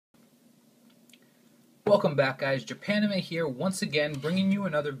Welcome back, guys. Japanime here, once again bringing you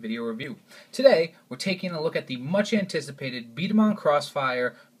another video review. Today, we're taking a look at the much anticipated B-Daman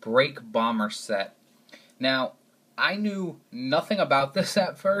Crossfire Break Bomber set. Now, I knew nothing about this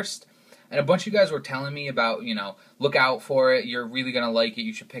at first, and a bunch of you guys were telling me about, look out for it, you're really going to like it,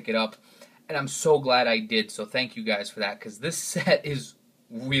 you should pick it up. And I'm so glad I did, so thank you guys for that, because this set is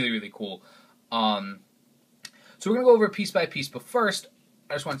really, really cool. So we're going to go over it piece by piece, but first,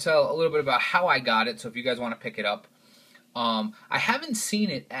 I just want to tell a little bit about how I got it, so if you guys want to pick it up. I haven't seen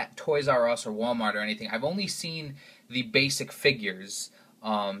it at Toys R Us or Walmart or anything. I've only seen the basic figures.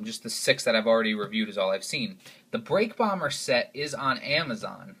 Just the 6 that I've already reviewed is all I've seen. The Break Bomber set is on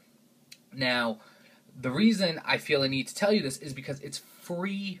Amazon. Now, the reason I feel I need to tell you this is because it's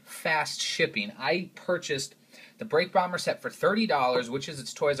free fast shipping. I purchased the Break Bomber set for $30, which is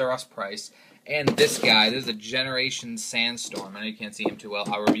its Toys R Us price. And this guy, this is a Generation Sandstorm. I know you can't see him too well.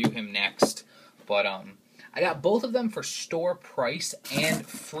 I'll review him next. But I got both of them for store price and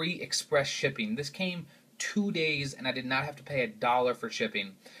free express shipping. This came 2 days, and I did not have to pay $1 for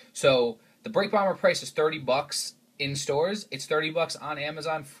shipping. So the Break Bomber price is $30 in stores. It's $30 on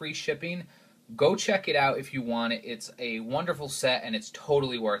Amazon, free shipping. Go check it out if you want it. It's a wonderful set, and it's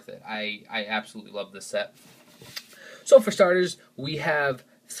totally worth it. I absolutely love this set. So for starters, we have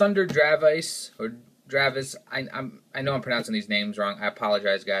Thunder Dravice, or Dravis. I know I'm pronouncing these names wrong. I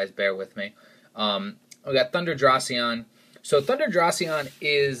apologize, guys. Bear with me. We got Thunder Dracion. So Thunder Dracion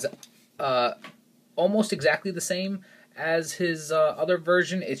is almost exactly the same as his other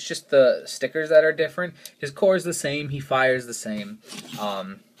version. It's just the stickers that are different. His core is the same. He fires the same.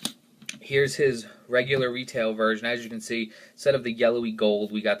 Here's his regular retail version. As you can see, instead of the yellowy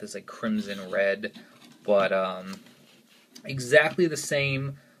gold, we got this like crimson red. But exactly the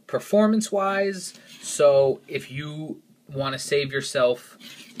same performance-wise. So if you want to save yourself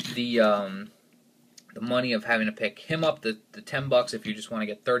the money of having to pick him up, the $10, if you just want to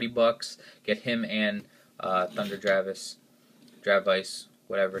get $30, get him and Thunder Dravice,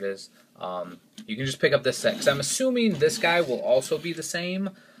 whatever it is. You can just pick up this set, because I'm assuming this guy will also be the same,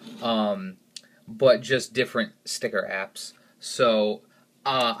 but just different sticker apps. So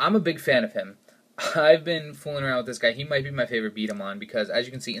I'm a big fan of him. I've been fooling around with this guy. He might be my favorite Beat-em-on because, as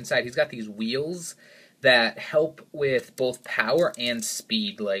you can see inside, he's got these wheels that help with both power and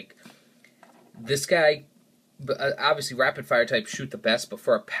speed. Like, this guy, obviously rapid fire types shoot the best, but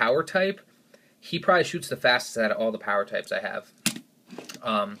for a power type, he probably shoots the fastest out of all the power types I have.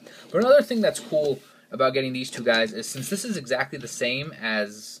 But another thing that's cool about getting these two guys is, since this is exactly the same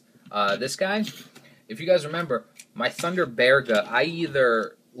as this guy, if you guys remember, my Thunder Berga, I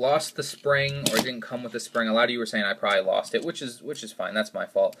either lost the spring or it didn't come with the spring. A lot of you were saying I probably lost it, which is fine. That's my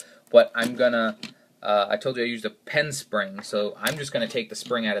fault. But I'm gonna. I told you I used a pen spring, so I'm just gonna take the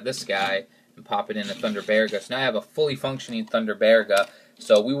spring out of this guy and pop it in a Thunder Berga. So now I have a fully functioning Thunder Berga.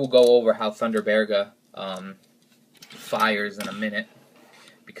 So we will go over how Thunder Berga fires in a minute,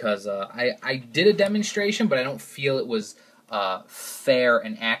 because I did a demonstration, but I don't feel it was fair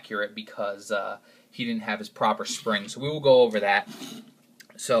and accurate because he didn't have his proper spring. So we will go over that.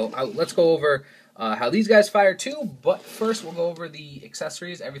 So let's go over how these guys fire too, but first we'll go over the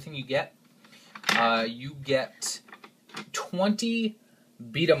accessories, everything you get. You get 20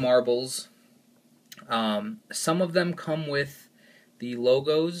 Beta marbles. Some of them come with the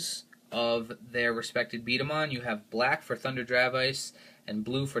logos of their respected Beat-em-on. You have black for Thunder Dravice and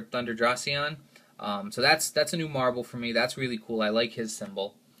blue for Thunder Dracion. So that's a new marble for me. That's really cool. I like his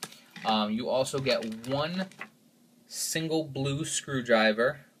symbol. You also get one single blue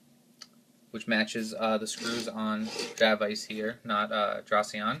screwdriver, which matches the screws on Dravice here, not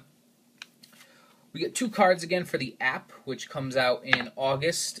Dracion. We get 2 cards again for the app, which comes out in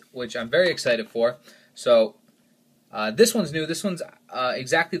August, which I'm very excited for. So this one's new. This one's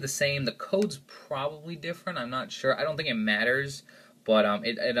exactly the same. The code's probably different. I'm not sure. I don't think it matters, but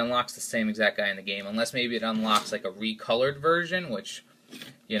it unlocks the same exact guy in the game, unless maybe it unlocks like a recolored version, which,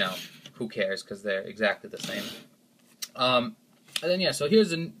 who cares, because they're exactly the same. And then yeah, so here's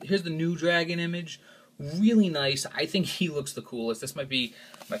the new dragon image. Really nice. I think he looks the coolest. This might be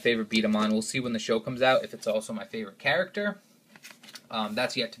my favorite Beat-em-on. We'll see when the show comes out if it's also my favorite character.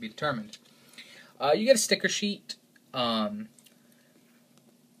 That's yet to be determined. You get a sticker sheet. Beat-em-on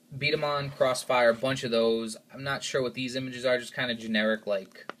Crossfire, a bunch of those. I'm not sure what these images are. Just kind of generic,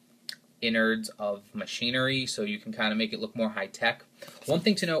 like innards of machinery, so you can kind of make it look more high tech. One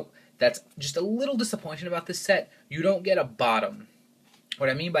thing to note that's just a little disappointing about this set, you don't get a bottom.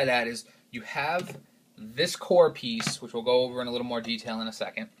 What I mean by that is you have this core piece, which we'll go over in a little more detail in a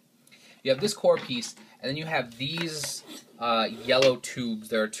second. You have this core piece, and then you have these yellow tubes.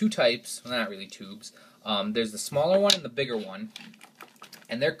 There are 2 types, well, not really tubes, There's the smaller one and the bigger one,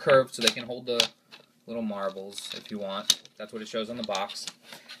 and they're curved so they can hold the little marbles if you want. That's what it shows on the box.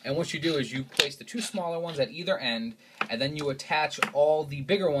 And what you do is you place the 2 smaller ones at either end, and then you attach all the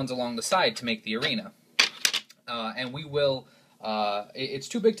bigger ones along the side to make the arena. And we will, it's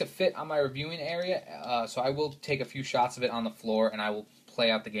too big to fit on my reviewing area, so I will take a few shots of it on the floor, and I will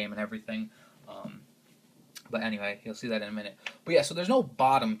play out the game and everything. But anyway, you'll see that in a minute. But yeah, so there's no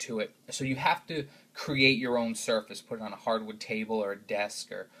bottom to it, so you have to create your own surface, put it on a hardwood table or a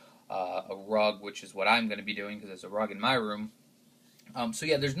desk or a rug, which is what I'm going to be doing because there's a rug in my room. So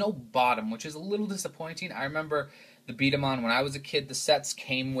yeah, there's no bottom, which is a little disappointing. I remember the B-Daman when I was a kid, the sets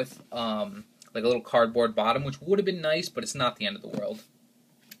came with like a little cardboard bottom, which would have been nice, but it's not the end of the world.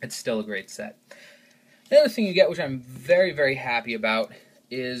 It's still a great set. The other thing you get, which I'm very, very happy about,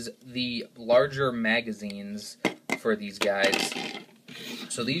 is the larger magazines for these guys.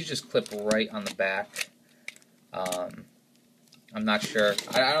 So these just clip right on the back. I'm not sure.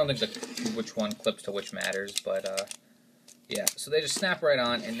 I don't think which one clips to which matters, but yeah. So they just snap right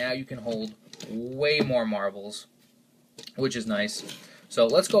on, and now you can hold way more marbles, which is nice. So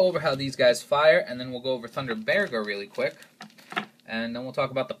let's go over how these guys fire, and then we'll go over Thunderberga really quick, and then we'll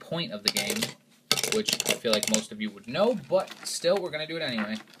talk about the point of the game, which I feel like most of you would know, but still, we're going to do it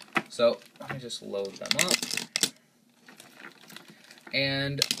anyway. So let me just load them up.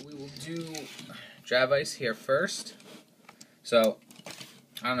 And we will do Javice here first. So,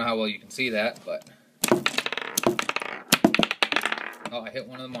 I don't know how well you can see that, but... Oh, I hit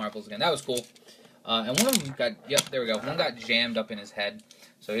one of the marbles again. That was cool. And one of them got... Yep, there we go. One got jammed up in his head.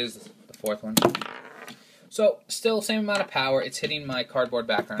 So here's the 4th one. So, still same amount of power. It's hitting my cardboard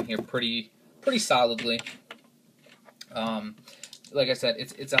background here pretty solidly. Like I said,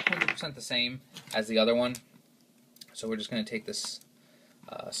 it's 100% the same as the other one. So we're just going to take this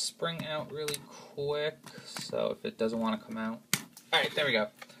spring out really quick, so if it doesn't want to come out. Alright, there we go.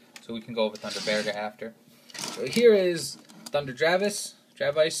 So we can go over Thunderberga after. So here is Thunder Javice.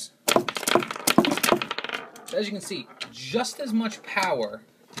 So as you can see, just as much power,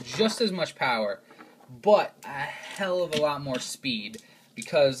 but a hell of a lot more speed,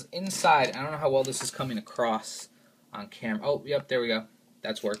 because inside, I don't know how well this is coming across on camera. Oh, yep, there we go.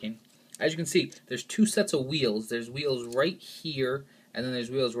 That's working. As you can see, there's 2 sets of wheels. There's wheels right here, and then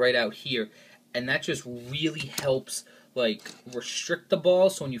there's wheels right out here. And that just really helps, like, restrict the ball,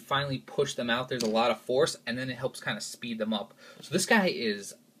 so when you finally push them out, there's a lot of force, and then it helps kind of speed them up. So this guy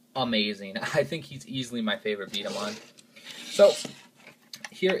is amazing. I think he's easily my favorite beat-em-on. So,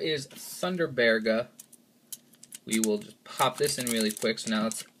 here is Thunderberga. We will just pop this in really quick, so now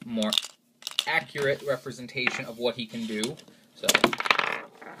it's more accurate representation of what he can do. So...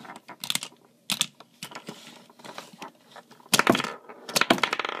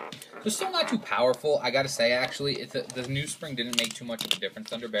 So still not too powerful, I gotta say, actually. The new spring didn't make too much of a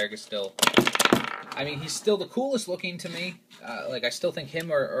difference. Thunderberg is still... I mean, he's still the coolest looking to me. Like, I still think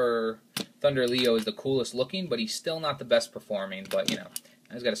him or Thunder Leo is the coolest looking, but he's still not the best performing. But, you know,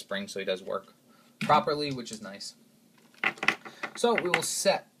 he's got a spring, so he does work properly, which is nice. So we will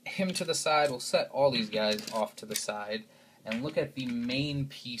set him to the side. We'll set all these guys off to the side. And look at the main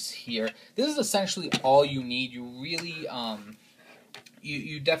piece here. This is essentially all you need. You really...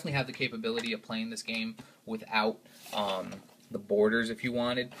 You definitely have the capability of playing this game without the borders if you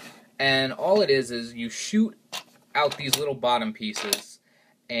wanted. And all it is you shoot out these little bottom pieces,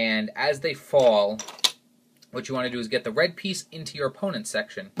 and as they fall, what you want to do is get the red piece into your opponent's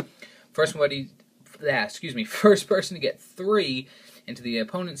section. First person to get 3 into the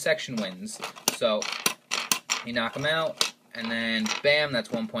opponent's section wins. So you knock them out, and then bam, that's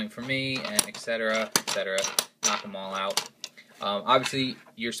 1 point for me, and etc., etc. Knock them all out. Obviously,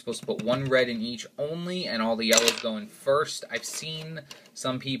 you're supposed to put 1 red in each only, and all the yellows go in first. I've seen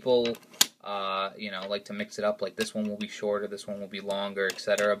some people, you know, like to mix it up, like this one will be shorter, this one will be longer,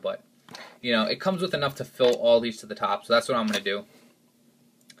 etc. But, you know, it comes with enough to fill all these to the top, so that's what I'm going to do.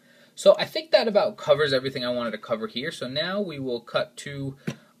 So I think that about covers everything I wanted to cover here. So now we will cut to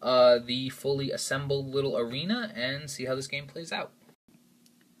the fully assembled little arena and see how this game plays out.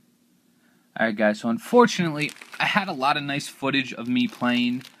 Alright guys, so unfortunately, I had a lot of nice footage of me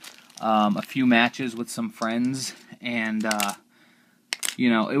playing a few matches with some friends, and, you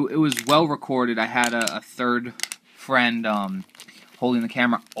know, it was well recorded. I had a third friend holding the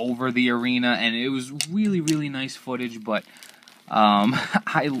camera over the arena, and it was really, really nice footage, but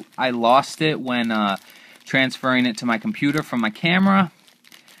I lost it when transferring it to my computer from my camera.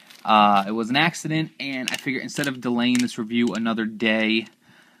 It was an accident, and I figured instead of delaying this review another day,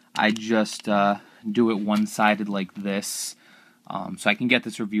 I just do it one-sided like this, so I can get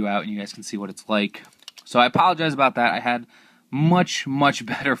this review out and you guys can see what it's like. So I apologize about that. I had much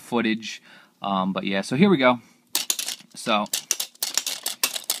better footage. But yeah, so here we go. So,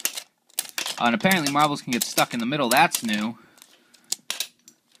 and apparently marbles can get stuck in the middle. That's new.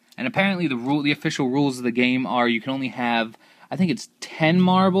 And apparently the official rules of the game are you can only have, I think it's 10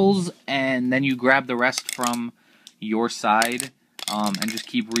 marbles, and then you grab the rest from your side, and just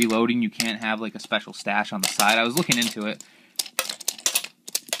keep reloading. You can't have like a special stash on the side. I was looking into it.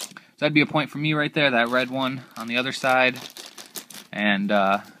 So that'd be a point for me right there, that red one on the other side. And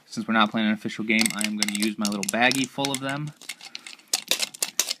since we're not playing an official game, I am going to use my little baggie full of them.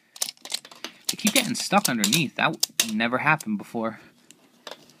 They keep getting stuck underneath. That never happened before.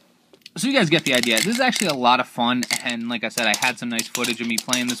 So you guys get the idea. This is actually a lot of fun, and like I said, I had some nice footage of me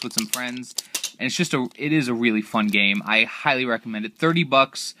playing this with some friends, and it is a really fun game. I highly recommend it. 30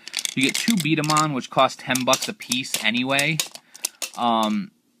 bucks. You get 2 B-Daman, which cost 10 bucks a piece anyway.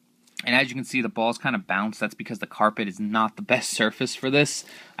 And as you can see, the balls kind of bounce. That's because the carpet is not the best surface for this.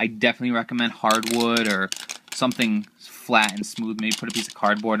 I definitely recommend hardwood or something flat and smooth. Maybe put a piece of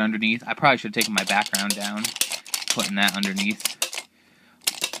cardboard underneath. I probably should have taken my background down, putting that underneath.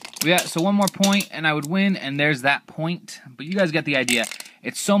 But yeah, so one more point and I would win, and there's that point. But you guys get the idea.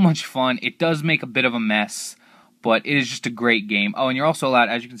 It's so much fun. It does make a bit of a mess, but it is just a great game. Oh, and you're also allowed,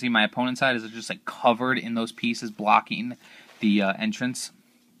 as you can see, my opponent's side is just like covered in those pieces blocking the entrance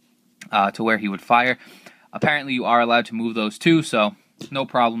to where he would fire. Apparently you are allowed to move those too, so no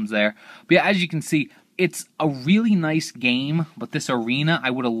problems there. But yeah, as you can see, it's a really nice game, but this arena, I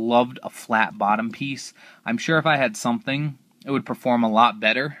would have loved a flat bottom piece. I'm sure if I had something, it would perform a lot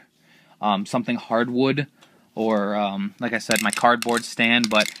better. Something hardwood, or like I said, my cardboard stand.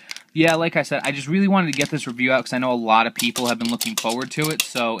 But yeah, like I said, I just really wanted to get this review out because I know a lot of people have been looking forward to it.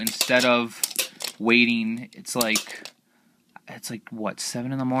 So instead of waiting, it's like what,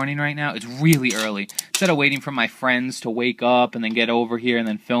 7 in the morning right now? It's really early. Instead of waiting for my friends to wake up and then get over here and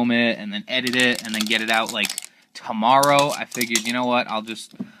then film it and then edit it and then get it out like tomorrow, I figured, you know what, I'll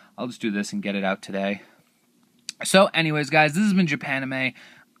just do this and get it out today. So anyways, guys, this has been Japanime.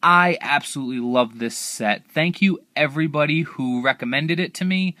 I absolutely love this set. Thank you everybody who recommended it to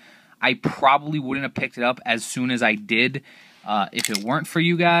me. I probably wouldn't have picked it up as soon as I did if it weren't for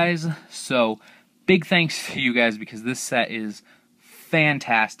you guys. So big thanks to you guys because this set is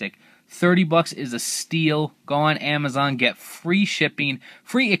fantastic. 30 bucks is a steal. Go on Amazon, get free shipping,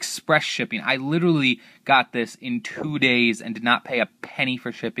 free express shipping. I literally got this in 2 days and did not pay a penny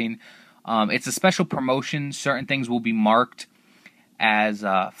for shipping. It's a special promotion. Certain things will be marked as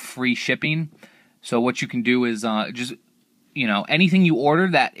free shipping. So what you can do is just, you know, anything you order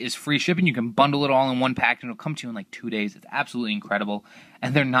that is free shipping, you can bundle it all in one pack and it'll come to you in like 2 days. It's absolutely incredible.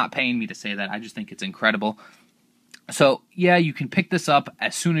 And they're not paying me to say that. I just think it's incredible. So yeah, you can pick this up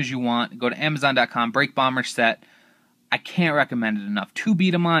as soon as you want. Go to Amazon.com, Break Bomber set. I can't recommend it enough. 2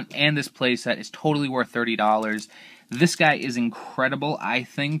 B-Daman and this playset is totally worth $30. This guy is incredible. I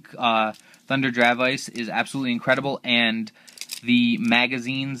think Thunder Dravice is absolutely incredible, and the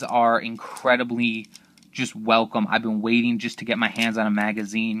magazines are incredibly just welcome. I've been waiting just to get my hands on a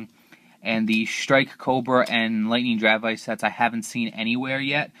magazine. And the Strike Cobra and Lightning Dravice sets I haven't seen anywhere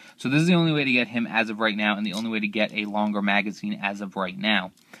yet. So this is the only way to get him as of right now, and the only way to get a longer magazine as of right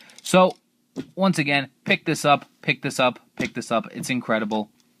now. So, once again, pick this up, pick this up, pick this up. It's incredible.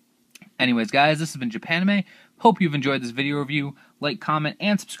 Anyways, guys, this has been Japanime. Hope you've enjoyed this video review. Like, comment,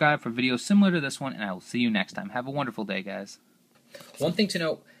 and subscribe for videos similar to this one, and I will see you next time. Have a wonderful day, guys. One thing to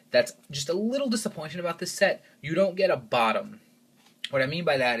note that's just a little disappointing about this set, you don't get a bottom. What I mean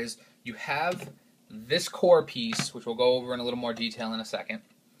by that is you have this core piece, which we'll go over in a little more detail in a second.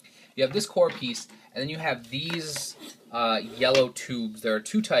 You have this core piece, and then you have these yellow tubes. There are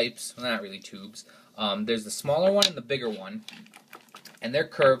two types, well, not really tubes. There's the smaller one and the bigger one, and they're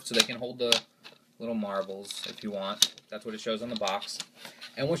curved so they can hold the little marbles if you want. That's what it shows on the box.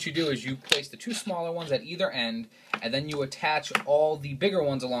 And what you do is you place the two smaller ones at either end, and then you attach all the bigger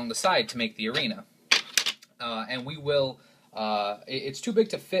ones along the side to make the arena. And we will... it's too big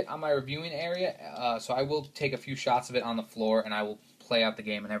to fit on my reviewing area, so I will take a few shots of it on the floor, and I will play out the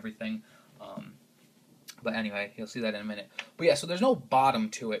game and everything. But anyway, you'll see that in a minute. But yeah, so there's no bottom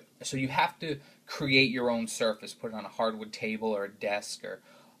to it, so you have to create your own surface, put it on a hardwood table or a desk or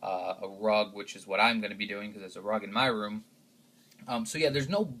a rug, which is what I'm going to be doing because there's a rug in my room. So yeah, there's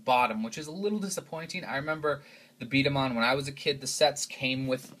no bottom, which is a little disappointing. I remember the B-Daman when I was a kid, the sets came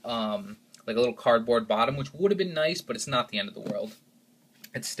with like a little cardboard bottom, which would have been nice, but it's not the end of the world.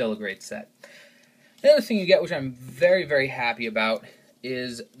 It's still a great set. The other thing you get, which I'm very, very happy about,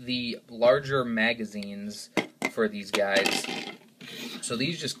 is the larger magazines for these guys. So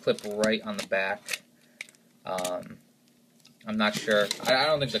these just clip right on the back, I'm not sure. I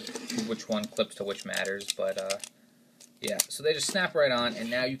don't think which one clips to which matters, but yeah. So they just snap right on, and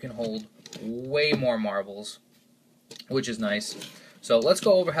now you can hold way more marbles, which is nice. So let's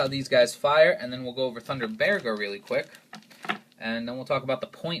go over how these guys fire, and then we'll go over Thunder Berga really quick, and then we'll talk about the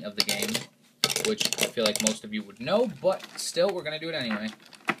point of the game, which I feel like most of you would know, but still, we're going to do it anyway.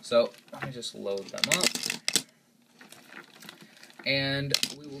 So let me just load them up. And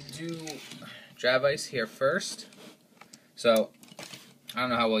we will do Dravice here first. So, I don't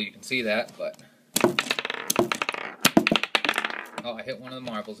know how well you can see that, but... Oh, I hit one of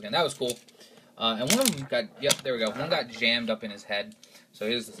the marbles again. That was cool. And one of them got... Yep, there we go. One got jammed up in his head. So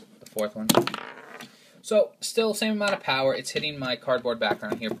here's the fourth one. So, still same amount of power. It's hitting my cardboard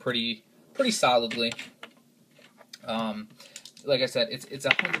background here pretty solidly. Like I said, it's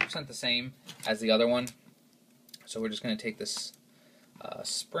 100% the same as the other one. So we're just going to take this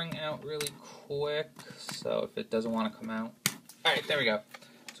spring out really quick, so if it doesn't want to come out. Alright, there we go.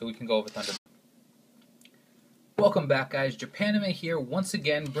 So we can go over Thunder. Welcome back, guys. Japanime here, once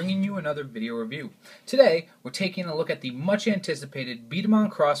again bringing you another video review. Today, we're taking a look at the much anticipated B-Daman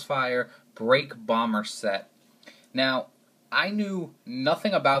Crossfire Break Bomber set. Now, I knew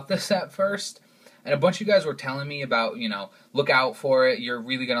nothing about this at first, and a bunch of you guys were telling me about, you know, look out for it, you're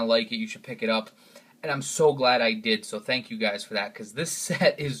really going to like it, you should pick it up. And I'm so glad I did, so thank you guys for that, because this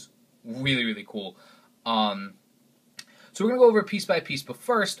set is really cool. So we're going to go over it piece by piece, but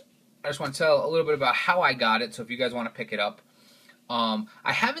first, I just want to tell a little bit about how I got it, so if you guys want to pick it up. I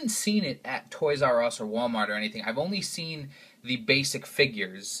haven't seen it at Toys R Us or Walmart or anything. I've only seen the basic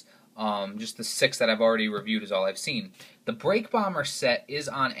figures. Just the 6 that I've already reviewed is all I've seen. The Break Bomber set is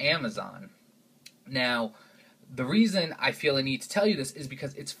on Amazon. Now, the reason I feel I need to tell you this is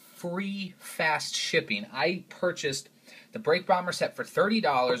because it's free fast shipping. I purchased the Break Bomber set for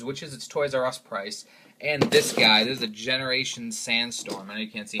 $30, which is its Toys R Us price, and this guy, this is a Generation Sandstorm. I know you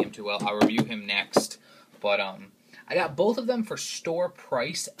can't see him too well. I'll review him next, but I got both of them for store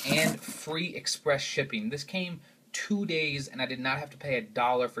price and free express shipping. This came 2 days, and I did not have to pay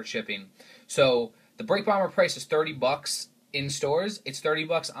 $1 for shipping. So the Break Bomber price is $30 in stores. It's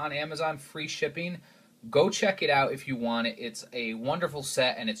 $30 on Amazon, free shipping. Go check it out if you want it. It's a wonderful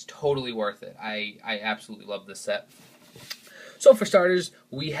set, and it's totally worth it. I absolutely love this set. So for starters,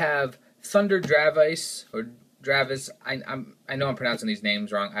 we have Thunder Dravice, or Dravis. I know I'm pronouncing these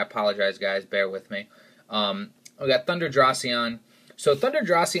names wrong. I apologize, guys. Bear with me. We got Thunder Dracion. So Thunder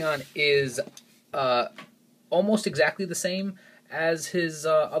Dracion is almost exactly the same as his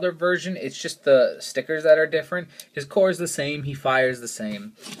other version. It's just the stickers that are different. His core is the same. He fires the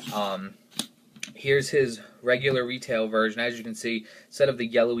same. Here's his regular retail version. As you can see, instead of the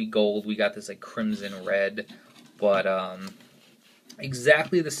yellowy gold, we got this like crimson red. But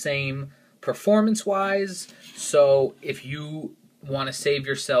exactly the same performance-wise. So if you want to save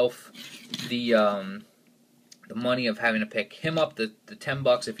yourself the money of having to pick him up, the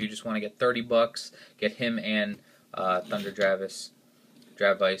 $10, if you just want to get $30, get him and Thunder Dravice,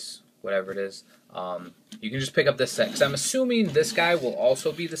 whatever it is. You can just pick up this set, because I'm assuming this guy will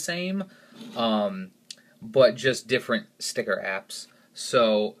also be the same, but just different sticker apps.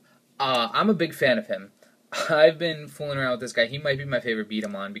 So I'm a big fan of him. I've been fooling around with this guy. He might be my favorite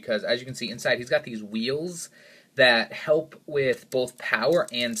Beat-em-on, because as you can see inside, he's got these wheels that help with both power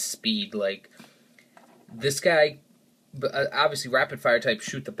and speed. Like, this guy, obviously rapid fire types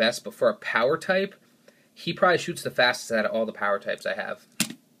shoot the best, but for a power type, he probably shoots the fastest out of all the power types I have.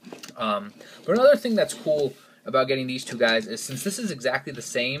 But another thing that's cool about getting these two guys is, since this is exactly the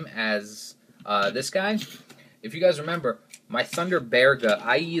same as this guy, if you guys remember, my Thunder Berga,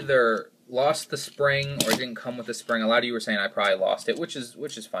 I either lost the spring or it didn't come with the spring. A lot of you were saying I probably lost it, which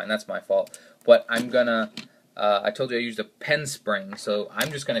is fine. That's my fault. But I'm gonna, I told you I used a pen spring, so I'm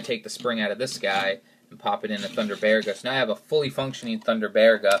just gonna take the spring out of this guy and pop it in a Thunder Berga. So now I have a fully functioning Thunder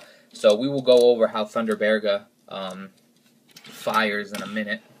Berga. So we will go over how Thunder Berga fires in a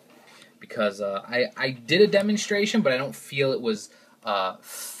minute, because I did a demonstration, but I don't feel it was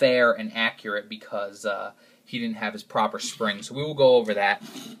fair and accurate, because he didn't have his proper spring. So we will go over that.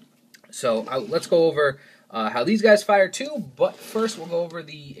 So let's go over how these guys fire too, but first we'll go over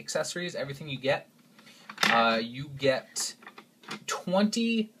the accessories, everything you get. You get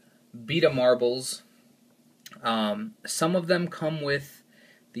 20 Beta marbles. Some of them come with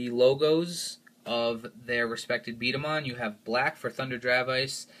the logos of their respected Beat-em-on. You have black for Thunder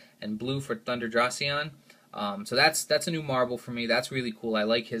Dravice and blue for Thunder Dracion. So that's a new marble for me. That's really cool. I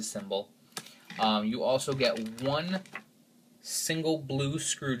like his symbol. You also get one single blue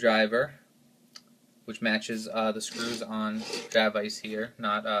screwdriver, which matches the screws on Dravice here,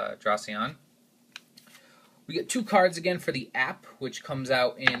 not Dracion. We get 2 cards again for the app, which comes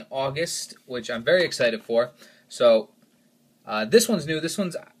out in August, which I'm very excited for. So this one's new. This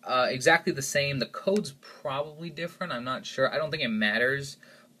one's exactly the same. The code's probably different. I'm not sure. I don't think it matters,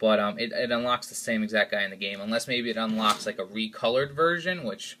 but it unlocks the same exact guy in the game, unless maybe it unlocks like a recolored version,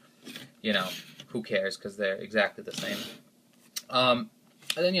 which, you know, who cares, because they're exactly the same. And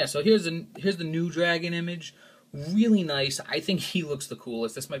then yeah, so here's the new dragon image. Really nice. I think he looks the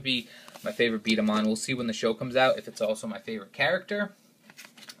coolest. This might be my favorite beat-em-on. We'll see when the show comes out if it's also my favorite character.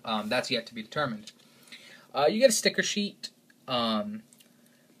 That's yet to be determined. You get a sticker sheet.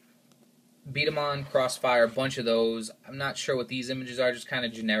 B-Daman Crossfire, a bunch of those. I'm not sure what these images are, just kind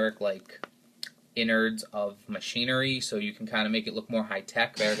of generic, like, innards of machinery, so you can kind of make it look more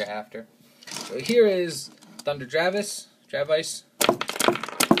high-tech thereafter. So here is Thunder Travis.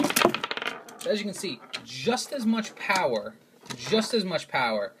 So as you can see, just as much power,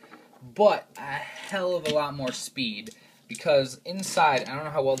 but a hell of a lot more speed, because inside, I don't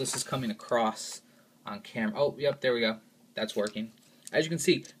know how well this is coming across on camera. Oh, yep, there we go. That's working. As you can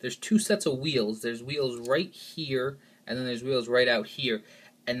see, there's 2 sets of wheels. There's wheels right here, and then there's wheels right out here,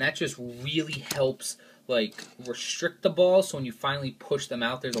 and that just really helps, like, restrict the ball, so when you finally push them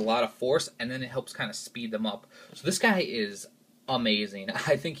out, there's a lot of force, and then it helps kind of speed them up. So this guy is amazing.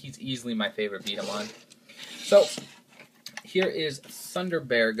 I think he's easily my favorite beat-em-on. So here is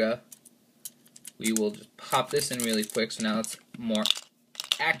Thunderberga. We will just pop this in really quick, so now it's a more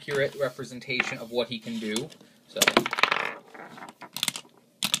accurate representation of what he can do. So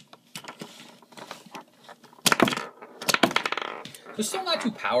it's still not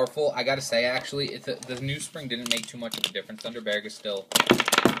too powerful, I gotta say, actually. The new spring didn't make too much of a difference. Thunderberg is still,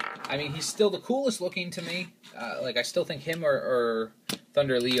 I mean, he's still the coolest looking to me. Like, I still think him or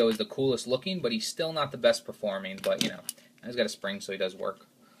Thunder Leo is the coolest looking, but he's still not the best performing. But, you know, he's got a spring, so he does work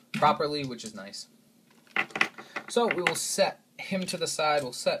properly, which is nice. So we will set him to the side.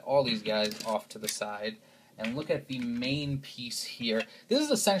 We'll set all these guys off to the side. And look at the main piece here. This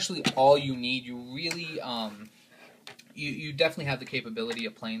is essentially all you need. You really, you definitely have the capability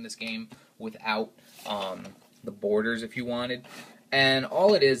of playing this game without the borders if you wanted. And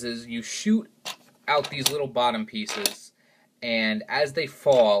all it is you shoot out these little bottom pieces, and as they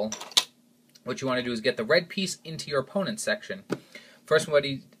fall, what you want to do is get the red piece into your opponent's section. First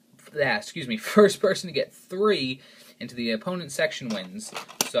person to get 3 into the opponent's section wins.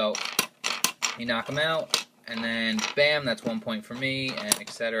 So you knock them out, and then bam, that's 1 point for me, and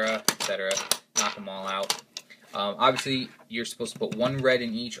etc., etc. Knock them all out. Obviously, you're supposed to put 1 red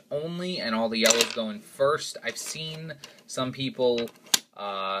in each only, and all the yellows go in first. I've seen some people,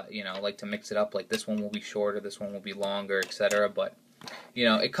 you know, like to mix it up, like this one will be shorter, this one will be longer, etc. But, you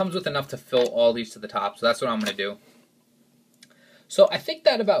know, it comes with enough to fill all these to the top, so that's what I'm going to do. So I think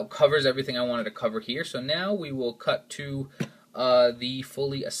that about covers everything I wanted to cover here. So now we will cut to the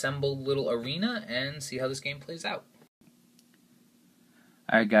fully assembled little arena and see how this game plays out.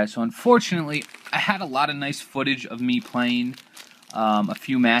 Alright guys, so unfortunately I had a lot of nice footage of me playing a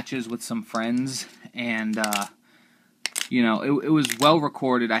few matches with some friends, and you know, it was well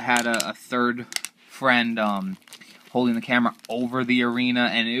recorded. I had a third friend holding the camera over the arena,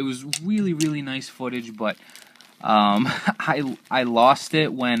 and it was really, really nice footage, but I lost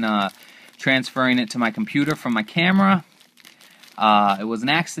it when transferring it to my computer from my camera. It was an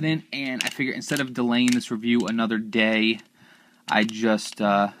accident, and I figured instead of delaying this review another day, I just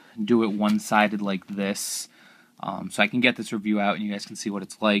do it one-sided like this, so I can get this review out and you guys can see what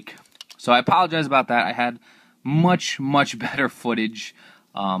it's like. So I apologize about that. I had much, much better footage,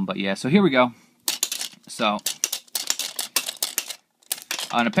 but yeah, so here we go. So,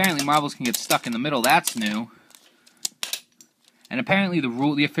 and apparently marbles can get stuck in the middle. That's new. And apparently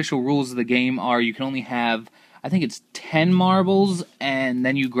the official rules of the game are you can only have, I think it's 10 marbles, and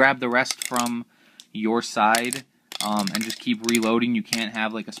then you grab the rest from your side. And just keep reloading. You can't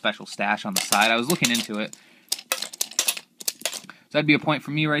have like a special stash on the side. I was looking into it. So that'd be a point for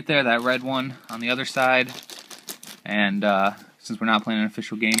me right there, that red one on the other side. And since we're not playing an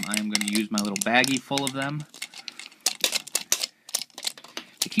official game, I am going to use my little baggie full of them.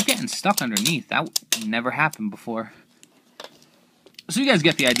 They keep getting stuck underneath. That never happened before. So you guys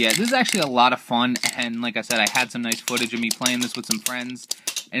get the idea. This is actually a lot of fun, and like I said, I had some nice footage of me playing this with some friends.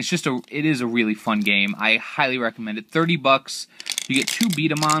 And it's just it is a really fun game. I highly recommend it. $30. You get 2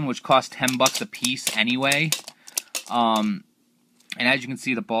 beat-em-on, which cost $10 a piece anyway. And as you can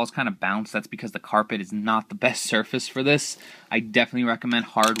see, the balls kind of bounce. That's because the carpet is not the best surface for this. I definitely recommend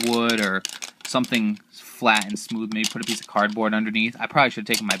hardwood or something flat and smooth. Maybe put a piece of cardboard underneath. I probably should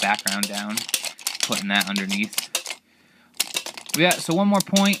have taken my background down, putting that underneath. Yeah, so one more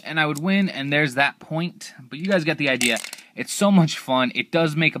point and I would win, and there's that point. But you guys get the idea. It's so much fun. It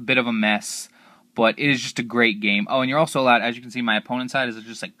does make a bit of a mess, but it is just a great game. Oh, and you're also allowed, as you can see, my opponent's side is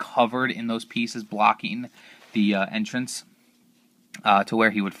just like covered in those pieces blocking the entrance to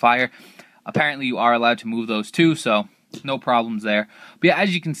where he would fire. Apparently you are allowed to move those too, so no problems there. But yeah,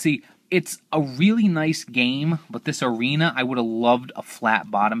 as you can see, it's a really nice game, but this arena, I would have loved a flat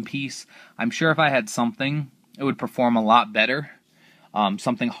bottom piece. I'm sure if I had something, it would perform a lot better.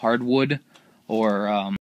 Something hardwood or